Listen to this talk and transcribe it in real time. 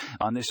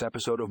On this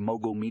episode of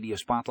Mogul Media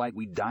Spotlight,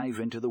 we dive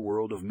into the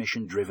world of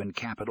mission-driven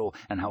capital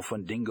and how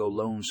Fundingo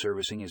loan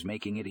servicing is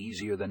making it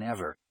easier than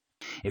ever.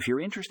 If you're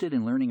interested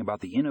in learning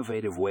about the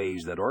innovative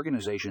ways that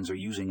organizations are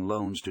using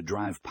loans to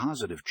drive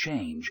positive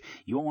change,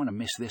 you won't want to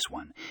miss this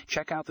one.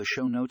 Check out the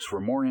show notes for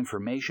more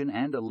information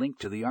and a link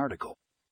to the article.